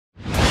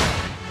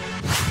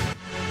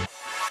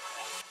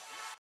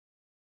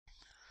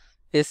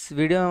इस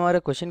वीडियो में हमारा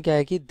क्वेश्चन क्या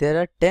है कि there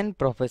are 10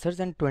 professors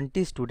and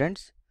 20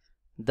 students.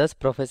 10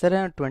 professor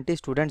हैं और 20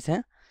 स्टूडेंट्स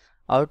हैं।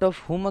 आउट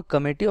ऑफ हुम a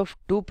committee of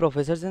 2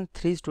 professors and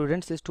 3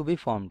 students is to be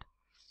formed.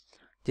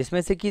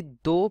 जिसमें से कि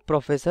 2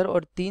 प्रोफेसर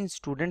और 3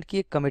 स्टूडेंट की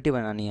एक कमेटी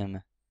बनानी है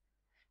हमें।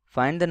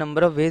 Find the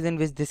number of ways in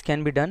which this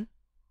can be done.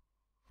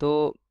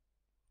 तो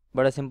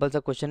बड़ा सिंपल सा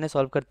क्वेश्चन है,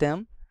 सॉल्व करते हैं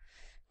हम।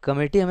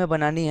 कमेटी हमें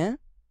बनानी है।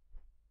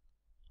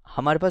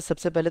 हमारे पास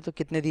सबसे पहले तो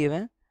कितने दिए हुए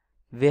हैं,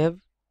 वी हैव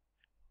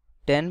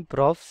 10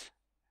 प्रोफ्स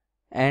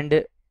एंड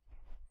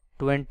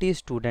 20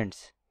 स्टूडेंट्स।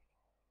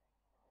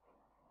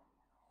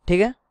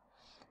 ठीक है,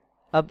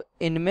 अब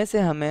इनमें से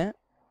हमें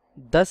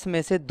 10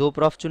 में से 2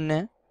 प्रोफ चुनने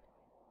हैं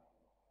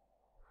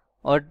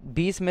और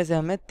 20 में से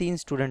हमें 3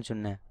 स्टूडेंट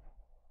चुनने हैं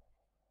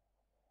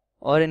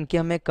और इनकी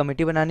हमें एक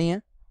कमेटी बनानी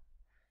है।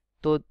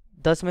 तो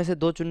 10 में से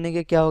 2 चुनने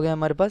के क्या हो गया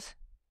हमारे पास,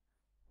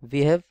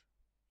 वी हैव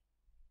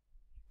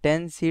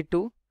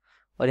 10C2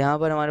 और यहाँ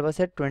पर हमारे पास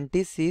है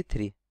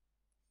 20C3।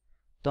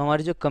 तो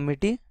हमारी जो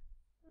committee,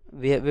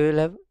 we will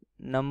have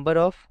number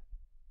of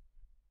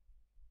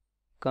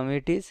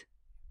committees.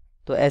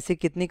 तो ऐसी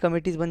कितनी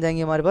कमिटीज़ बन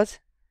जाएंगी हमारे पास,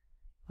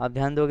 आप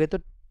ध्यान दोगे तो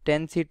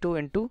 10C2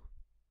 इंटू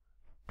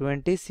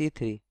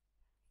 20C3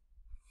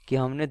 कि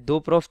हमने 2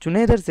 प्रोफ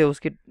चुने इधर से,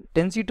 उसके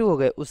 10C2 हो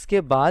गए।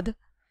 उसके बाद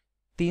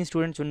 3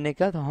 स्टूडेंट चुनने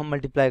का, तो हम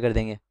मल्टीप्लाई कर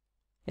देंगे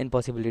इन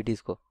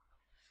पॉसिबिलिटीज़ को।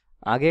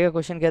 आगे का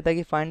क्वेश्चन कहता है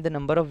कि find the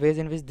number of ways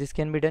in which this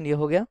can be done. ये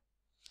हो गया,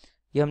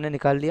 ये हमने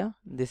निकाल लिया,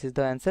 this is the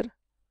answer.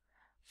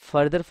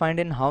 Further find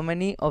in how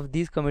many of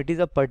these committees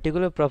a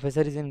particular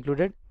professor is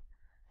included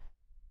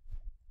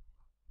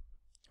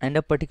and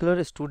a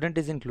particular student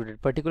is included,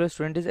 particular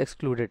student is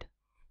excluded।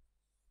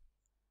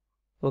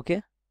 Okay,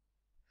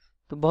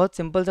 तो बहुत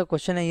simple सा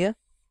क्वेश्चन है ये।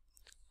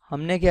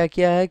 हमने क्या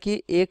किया है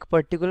कि एक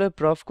पर्टिकुलर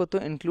प्रोफ को तो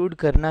इंक्लूड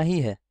करना ही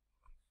है।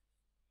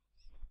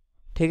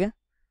 ठीक है,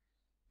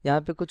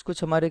 यहाँ पे कुछ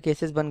कुछ हमारे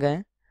केसेस बन गए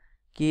हैं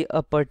कि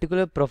a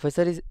particular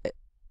professor is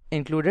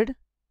included,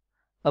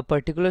 a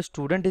particular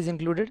student is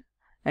included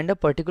and a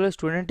particular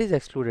student is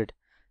excluded.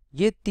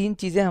 ये 3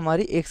 चीज़ें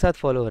हमारी एक साथ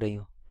फॉलो हो रही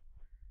हो।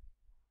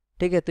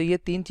 ठीक है, तो ये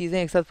 3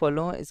 चीज़ें एक साथ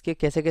फॉलो हो, इसके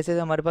कैसे कैसे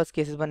हमारे पास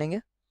केसेस बनेंगे।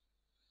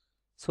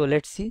 So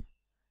let's see.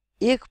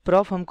 एक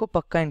प्रोफ हमको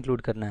पक्का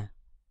इंक्लूड करना है।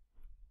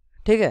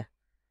 ठीक है,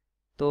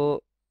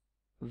 तो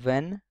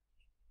when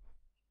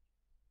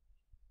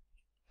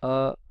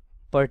a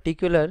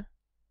particular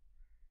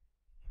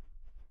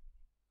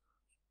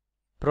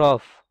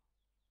prof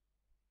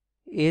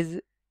is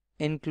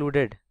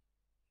included,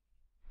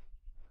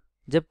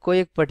 जब कोई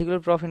एक पर्टिकुलर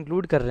प्रोफ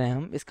इंक्लूड कर रहे हैं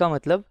हम, इसका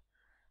मतलब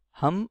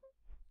हम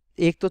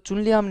एक तो चुन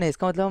लिया हमने,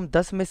 इसका मतलब हम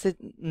 10 में से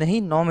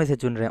नहीं 9 में से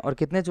चुन रहे हैं। और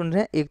कितने चुन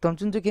रहे हैं, एक तो हम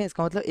चुन चुके हैं,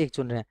 इसका मतलब एक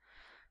चुन रहे हैं।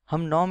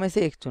 हम 9 में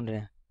से एक चुन रहे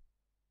हैं,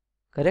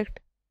 करेक्ट।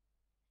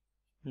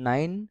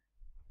 9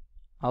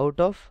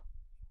 आउट ऑफ,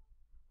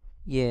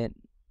 ये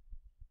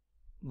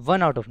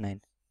 1 आउट ऑफ 9,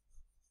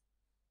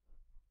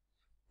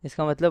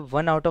 इसका मतलब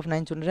 1 आउट ऑफ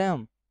 9 चुन रहे हैं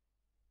हम,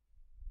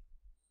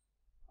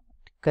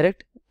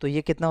 करेक्ट। तो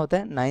ये कितना होता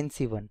है,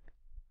 9C1।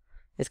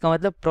 इसका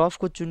मतलब प्रोफ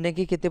को चुनने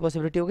की कितनी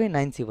पॉसिबिलिटी हो गई,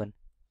 9C1।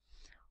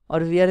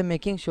 और वी आर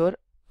मेकिंग श्योर,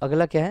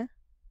 अगला क्या है,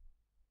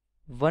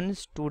 1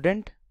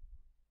 स्टूडेंट,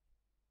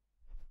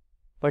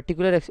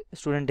 पर्टिकुलर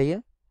स्टूडेंट है ये,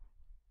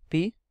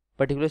 P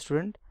पर्टिकुलर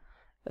स्टूडेंट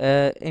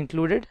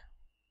इंक्लूडेड।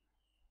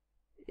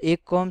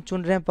 एक को हम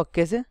चुन रहे हैं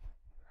पक्के से,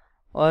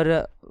 और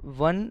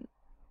 1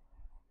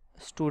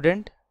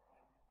 स्टूडेंट,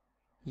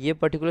 ये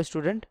पर्टिकुलर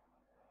स्टूडेंट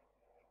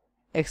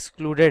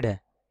एक्सक्लूडेड है,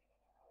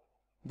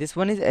 दिस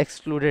वन इज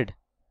एक्सक्लूडेड।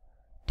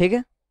 ठीक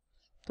है,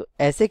 तो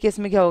ऐसे केस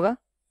में क्या होगा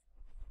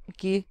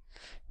कि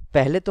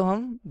पहले तो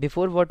हम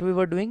before what we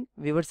were doing,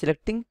 we were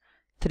selecting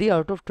 3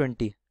 out of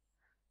 20,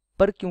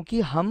 पर क्योंकि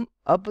हम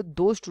अब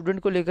 2 स्टूडेंट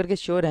को लेकर के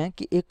श्योर हैं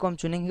कि एक को हम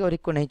चुनेंगे और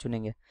एक को नहीं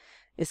चुनेंगे,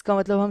 इसका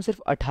मतलब हम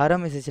सिर्फ 18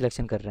 में से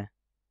सिलेक्शन कर रहे हैं,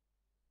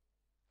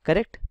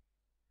 करेक्ट।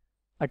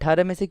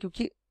 18 में से,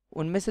 क्योंकि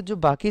उनमें से जो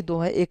बाकी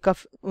 2 है, एक का,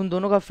 उन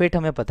दोनों का फेट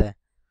हमें पता है,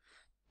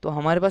 तो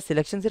हमारे पास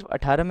सिलेक्शन सिर्फ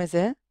 18 में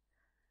से है।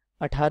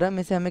 18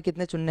 में से हमें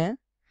कितने चुनने हैं,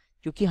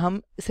 क्योंकि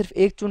हम सिर्फ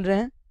एक चुन रहे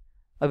हैं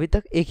अभी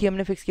तक, एक ही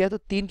हमने फिक्स किया, तो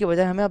 3 के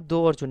बजाय हमें अब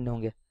 2 और चुनने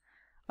होंगे।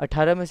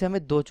 18 में से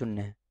हमें 2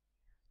 चुनने हैं,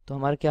 तो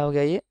हमारा क्या हो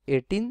गया, ये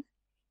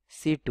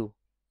 18C2।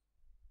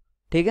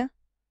 ठीक है,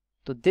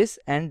 तो दिस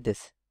एंड दिस।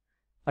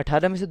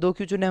 18 में से 2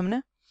 क्यों चुने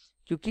हमने,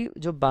 क्योंकि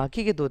जो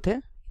बाकी के 2 थे,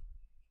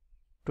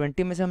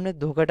 20 में से हमने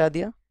 2 घटा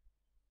दिया।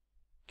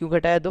 क्यों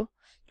घटाया 2,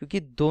 क्योंकि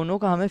दोनों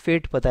का हमें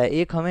फेट पता है,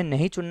 एक हमें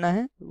नहीं चुनना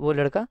है वो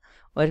लड़का,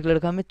 और एक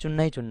लड़का हमें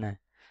चुनना ही चुनना है।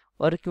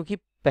 और क्योंकि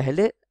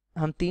पहले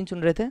हम 3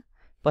 चुन रहे थे,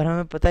 पर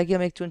हमें पता है कि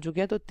हम 1 चुन चुके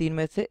हैं, तो 3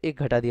 में से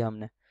 1 घटा दिया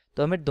हमने,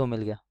 तो हमें 2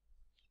 मिल गया।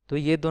 तो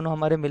ये दोनों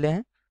हमारे मिले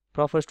हैं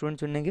प्रॉपर स्टूडेंट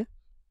चुनने के।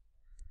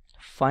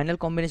 फाइनल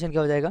कॉम्बिनेशन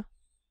क्या हो जाएगा,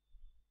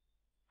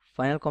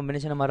 फाइनल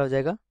कॉम्बिनेशन हमारा हो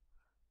जाएगा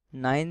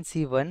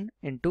 9C1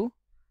 इंटू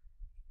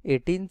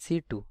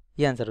 18C2,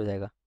 ये आंसर हो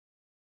जाएगा।